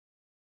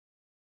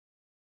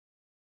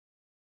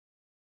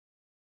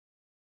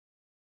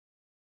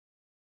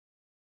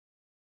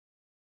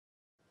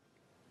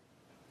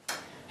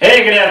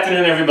Hey, good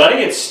afternoon everybody,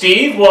 it's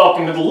Steve.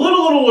 Welcome to the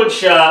Little Wood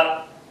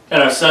Shop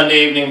and our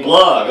Sunday evening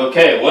blog.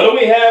 Okay, what do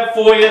we have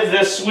for you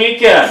this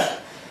weekend?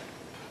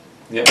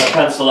 Get my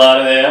pencil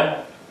out of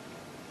there.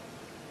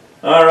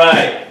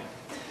 Alright,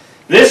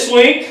 this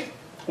week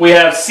we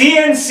have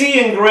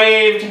CNC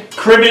Engraved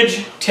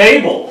Cribbage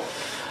Table.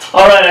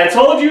 Alright, I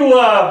told you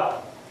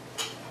a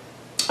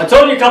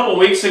couple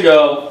weeks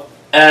ago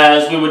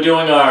as we were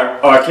doing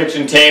our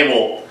kitchen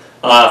table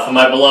for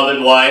my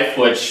beloved wife,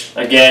 which,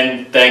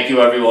 again, thank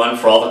you everyone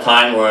for all the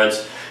kind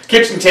words.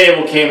 Kitchen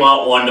table came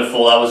out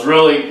wonderful. I was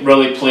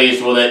really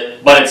pleased with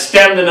it, but it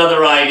stemmed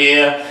another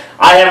idea.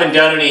 I haven't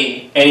done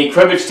any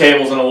cribbage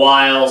tables in a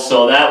while,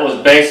 so that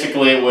was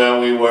basically where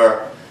we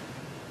were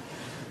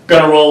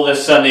going to roll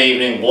this Sunday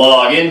evening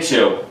blog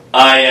into.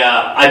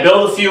 I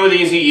build a few of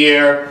these a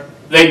year.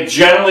 They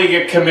generally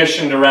get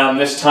commissioned around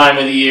this time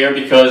of the year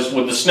because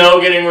with the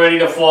snow getting ready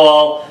to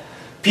fall,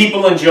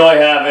 people enjoy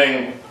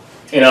having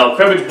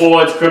cribbage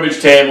boards, cribbage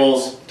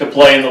tables to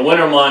play in the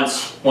winter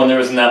months when there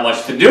isn't that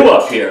much to do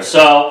up here.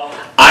 So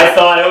I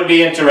thought it would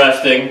be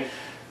interesting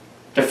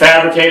to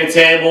fabricate a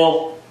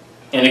table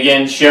and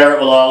again share it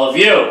with all of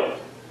you.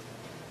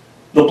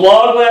 The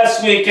blog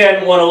last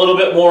weekend went a little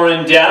bit more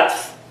in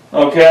depth.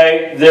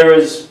 Okay, there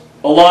is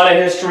a lot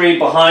of history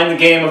behind the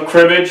game of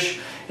cribbage.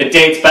 It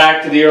dates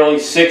back to the early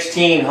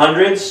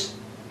 1600s.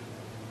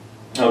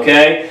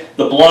 Okay,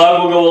 the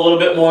blog will go a little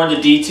bit more into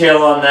detail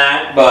on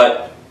that,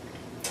 but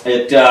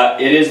it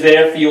is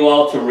there for you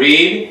all to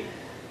read.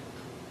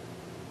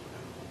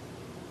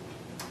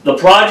 The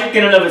project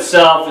in and of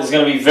itself is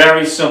going to be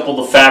very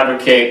simple to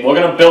fabricate. We're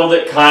going to build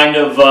it kind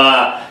of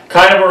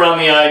around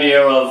the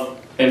idea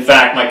of, in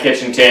fact, my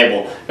kitchen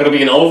table. It'll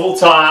be an oval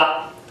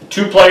top,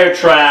 2-player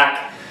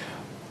track.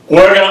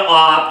 We're going to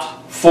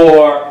opt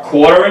for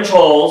 1/4-inch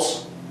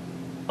holes.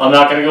 I'm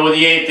not going to go with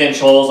the 1/8-inch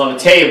holes on the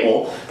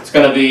table. It's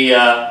going to be,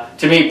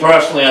 to me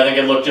personally, I think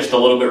it looked just a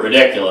little bit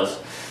ridiculous.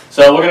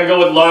 So we're going to go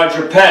with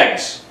larger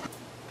pegs.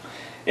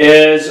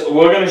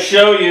 We're going to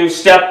show you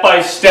step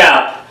by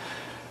step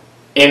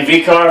in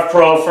VCarve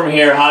Pro from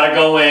here how to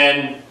go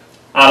in,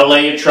 how to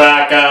lay your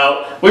track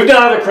out. We've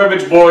done other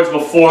cribbage boards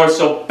before,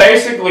 so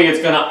basically it's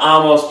going to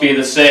almost be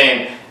the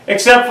same,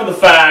 except for the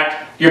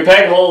fact your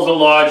peg holes are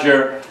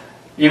larger.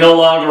 You're no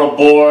longer a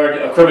board,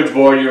 a cribbage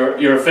board,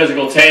 you're a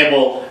physical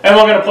table, and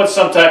we're going to put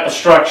some type of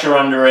structure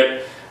under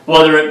it.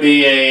 Whether it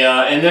be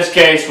in this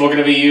case, we're going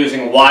to be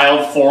using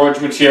wild forage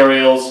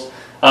materials,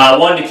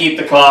 one to keep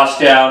the cost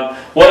down.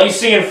 What you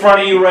see in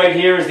front of you right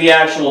here is the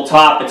actual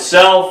top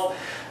itself.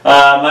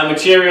 My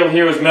material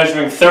here is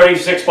measuring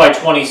 36 by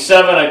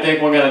 27. I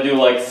think we're going to do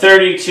like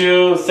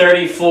 32,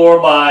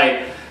 34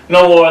 by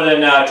no more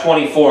than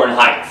 24 in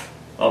height.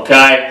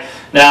 Okay?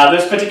 Now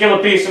this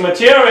particular piece of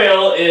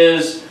material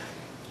is,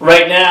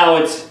 right now,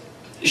 it's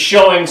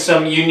showing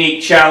some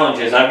unique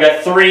challenges. I've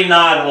got 3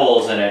 knot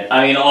holes in it.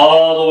 I mean,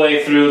 all the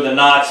way through, the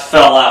knots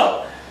fell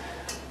out.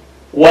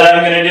 What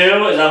I'm going to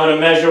do is I'm going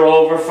to measure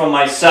over from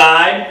my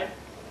side,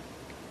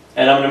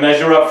 and I'm going to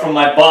measure up from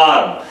my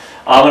bottom.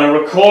 I'm going to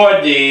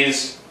record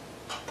these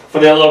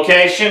for their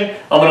location.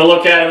 I'm going to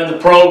look at them in the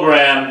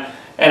program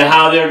and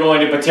how they're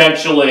going to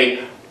potentially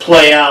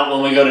play out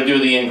when we go to do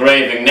the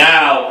engraving.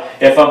 Now,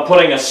 if I'm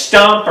putting a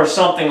stump or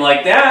something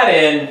like that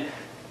in,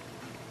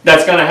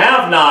 that's going to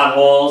have knot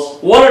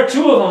holes, 1 or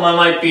 2 of them I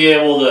might be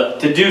able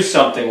to do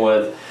something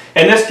with.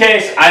 In this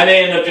case, I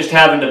may end up just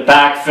having to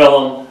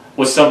backfill them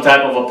with some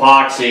type of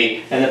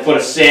epoxy and then put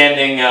a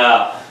sanding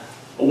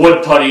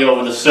wood putty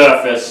over the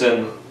surface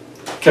and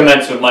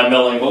commence with my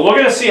milling. But we're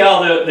going to see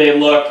how they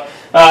look.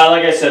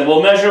 Like I said,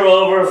 we'll measure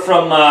over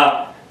from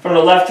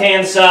the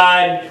left-hand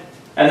side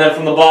and then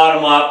from the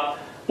bottom up.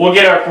 We'll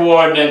get our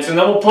coordinates and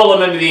then we'll pull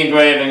them into the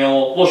engraving and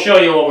we'll show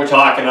you what we're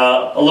talking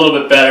about a little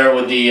bit better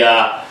with the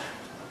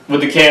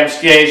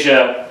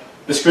Camtasia,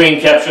 the screen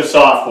capture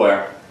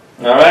software.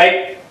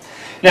 Alright?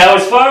 Now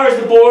as far as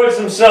the boards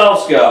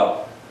themselves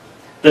go,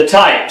 the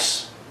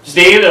types.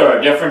 Steve, there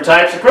are different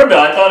types of cribbage.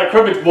 I thought a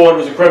cribbage board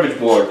was a cribbage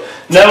board.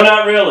 No,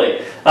 not really.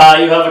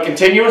 You have a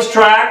continuous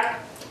track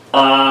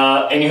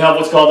and you have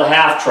what's called a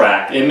half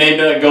track. It may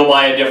go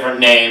by a different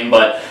name,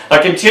 but a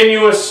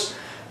continuous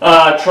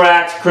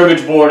tracked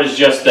cribbage board is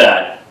just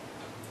that.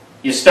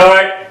 You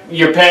start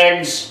your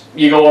pegs,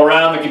 you go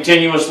around the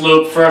continuous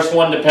loop. First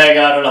one to peg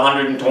out at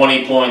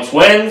 120 points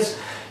wins.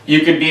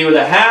 You could be with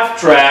a half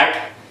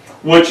track,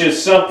 which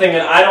is something,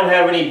 and I don't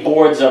have any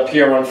boards up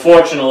here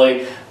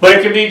unfortunately, but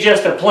it could be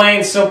just a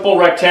plain simple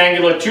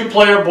rectangular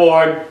 2-player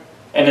board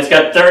and it's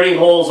got 30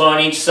 holes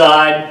on each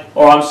side,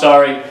 or I'm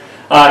sorry,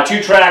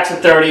 2 tracks of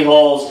 30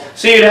 holes,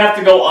 so you'd have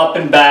to go up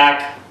and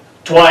back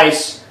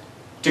twice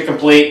to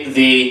complete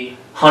the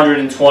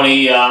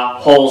 120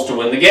 holes to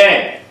win the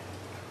game.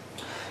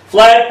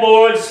 Flat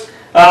boards,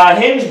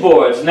 hinge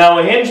boards. Now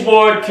a hinge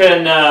board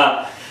can,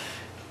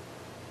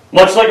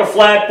 much like a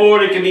flat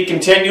board, it can be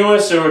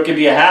continuous or it can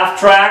be a half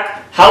track.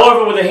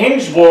 However, with a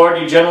hinge board,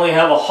 you generally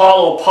have a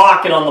hollow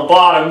pocket on the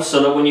bottom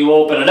so that when you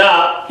open it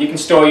up, you can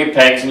store your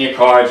pegs and your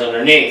cards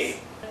underneath.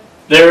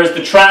 There is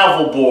the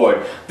travel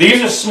board.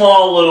 These are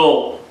small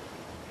little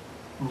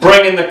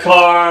bring in the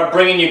car,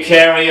 bring in your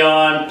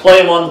carry-on,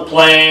 play them on the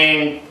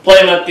plane, play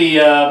them at the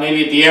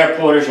maybe at the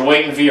airport as you're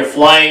waiting for your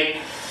flight.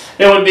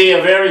 It would be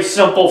a very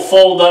simple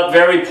fold-up,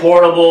 very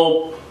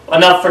portable,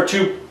 enough for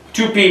two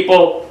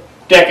people,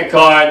 deck of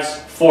cards,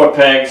 4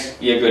 pegs,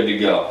 you're good to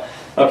go.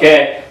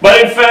 Okay, but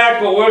in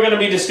fact, what we're going to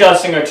be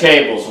discussing are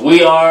tables.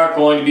 We are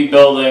going to be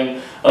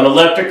building an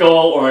elliptical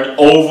or an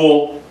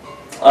oval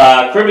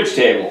cribbage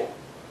table.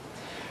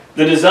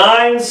 The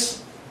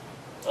designs,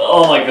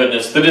 oh my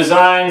goodness, the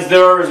designs,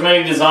 there are as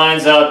many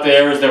designs out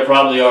there as there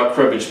probably are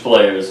cribbage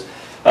players.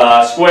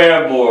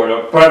 Square board,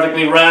 or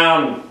perfectly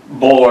round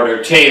board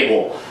or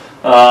table,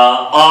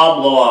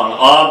 oblong,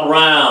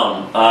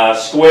 ob-round,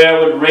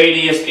 square with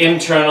radius,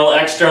 internal,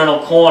 external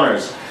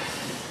corners.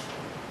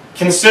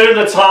 Consider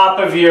the top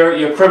of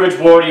your cribbage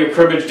board or your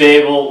cribbage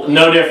table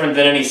no different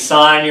than any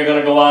sign you're going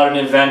to go out and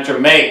invent or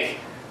make,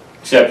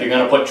 except you're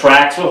going to put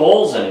tracks with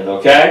holes in it,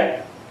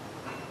 okay?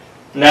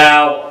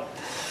 Now,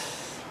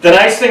 the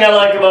nice thing I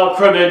like about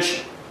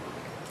cribbage,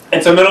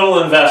 it's a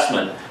minimal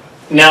investment.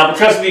 Now,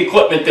 because of the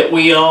equipment that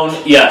we own,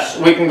 yes,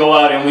 we can go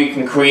out and we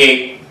can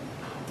create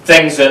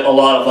things that a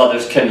lot of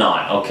others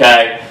cannot,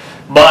 okay?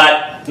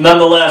 But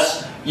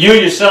nonetheless, you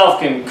yourself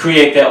can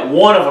create that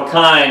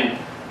one-of-a-kind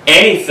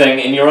anything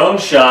in your own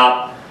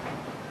shop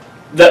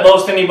that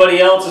most anybody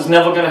else is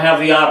never going to have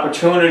the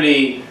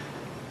opportunity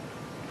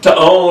to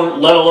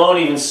own, let alone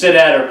even sit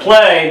at or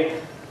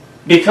play,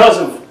 because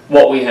of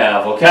what we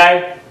have,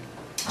 okay?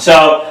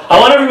 So, I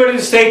want everybody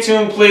to stay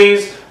tuned,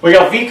 please. We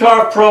got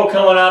VCarve Pro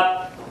coming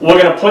up.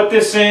 We're going to put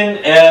this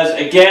in as,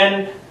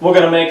 again, we're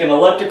going to make an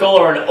elliptical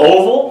or an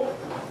oval.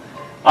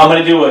 I'm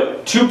going to do a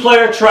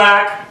 2-player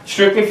track,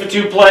 strictly for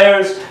 2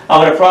 players.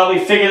 I'm going to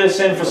probably figure this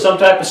in for some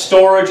type of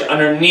storage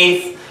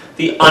underneath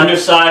the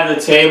underside of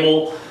the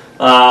table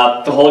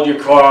to hold your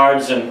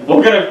cards, and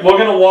we're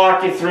gonna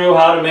walk you through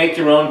how to make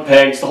your own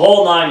pegs, the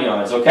whole 9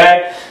 yards,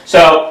 okay?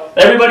 So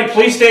everybody,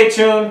 please stay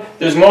tuned.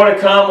 There's more to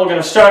come. We're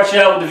going to start you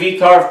out with the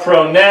VCarve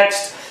Pro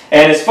next.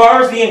 And as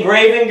far as the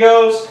engraving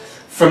goes,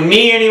 for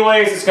me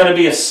anyways, it's going to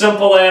be a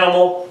simple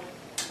animal.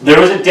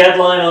 There is a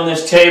deadline on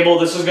this table.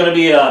 This is going to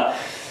be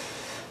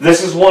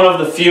this is one of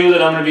the few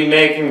that I'm going to be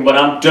making, but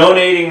I'm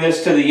donating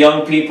this to the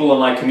young people in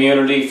my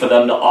community for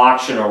them to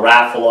auction or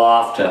raffle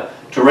off to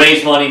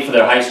raise money for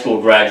their high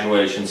school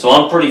graduation. So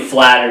I'm pretty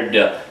flattered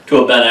to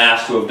have been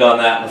asked to have done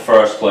that in the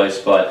first place.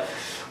 But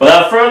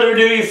without further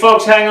ado, you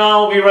folks hang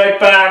on. We'll be right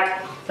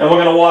back, and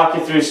we're going to walk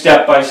you through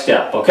step by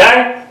step,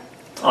 okay?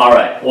 All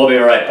right, we'll be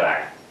right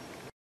back.